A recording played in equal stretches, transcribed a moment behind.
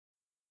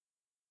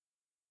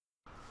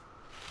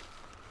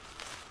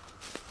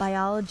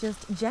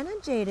Biologist Jenna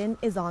Jaden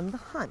is on the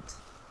hunt.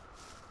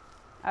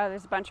 Oh,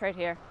 there's a bunch right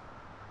here.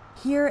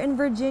 Here in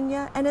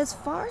Virginia and as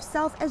far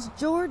south as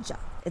Georgia,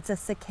 it's a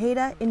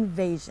cicada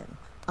invasion.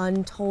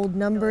 Untold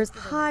numbers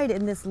hide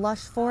in this lush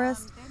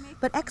forest,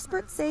 but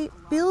experts say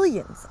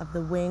billions of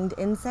the winged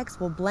insects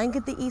will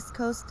blanket the East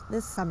Coast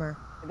this summer.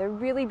 They're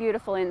really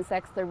beautiful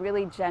insects. They're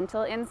really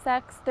gentle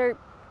insects. They're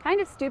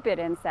kind of stupid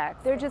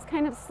insects. They're just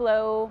kind of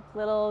slow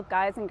little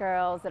guys and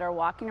girls that are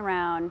walking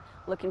around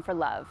looking for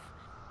love.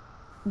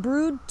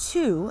 Brood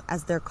 2,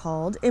 as they're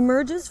called,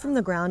 emerges from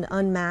the ground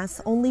en masse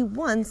only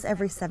once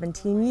every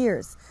 17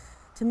 years,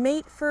 to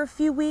mate for a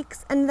few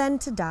weeks and then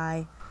to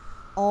die,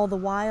 all the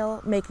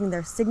while making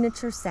their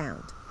signature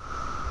sound.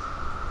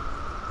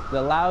 The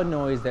loud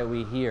noise that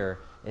we hear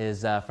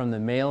is from the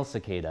male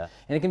cicada,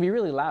 and it can be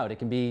really loud. It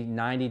can be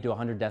 90 to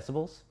 100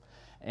 decibels,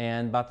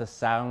 and about the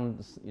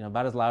sound,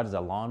 about as loud as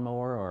a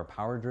lawnmower or a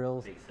power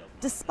drill.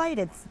 Despite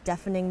its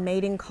deafening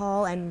mating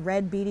call and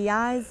red beady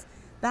eyes,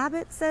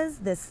 Babbitt says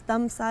this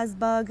thumb-sized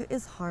bug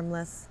is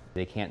harmless.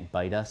 They can't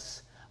bite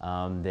us.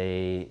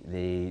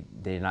 They're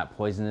not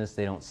poisonous.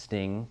 They don't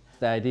sting.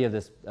 The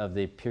idea of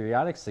the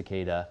periodic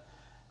cicada,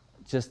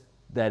 just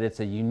that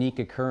it's a unique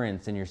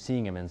occurrence and you're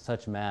seeing them in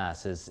such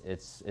mass,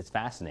 it's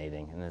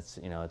fascinating, and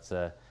it's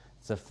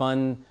a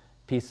fun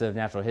piece of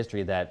natural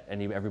history that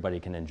everybody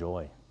can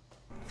enjoy.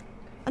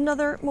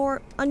 Another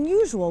more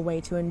unusual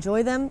way to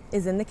enjoy them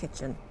is in the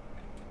kitchen.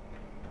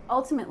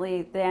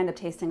 Ultimately, they end up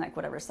tasting like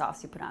whatever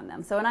sauce you put on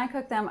them. So when I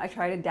cook them, I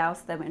try to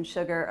douse them in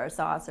sugar or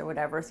sauce or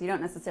whatever, so you don't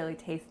necessarily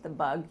taste the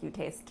bug, you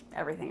taste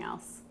everything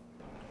else.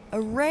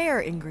 A rare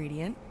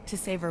ingredient to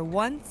savor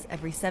once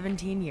every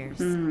 17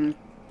 years.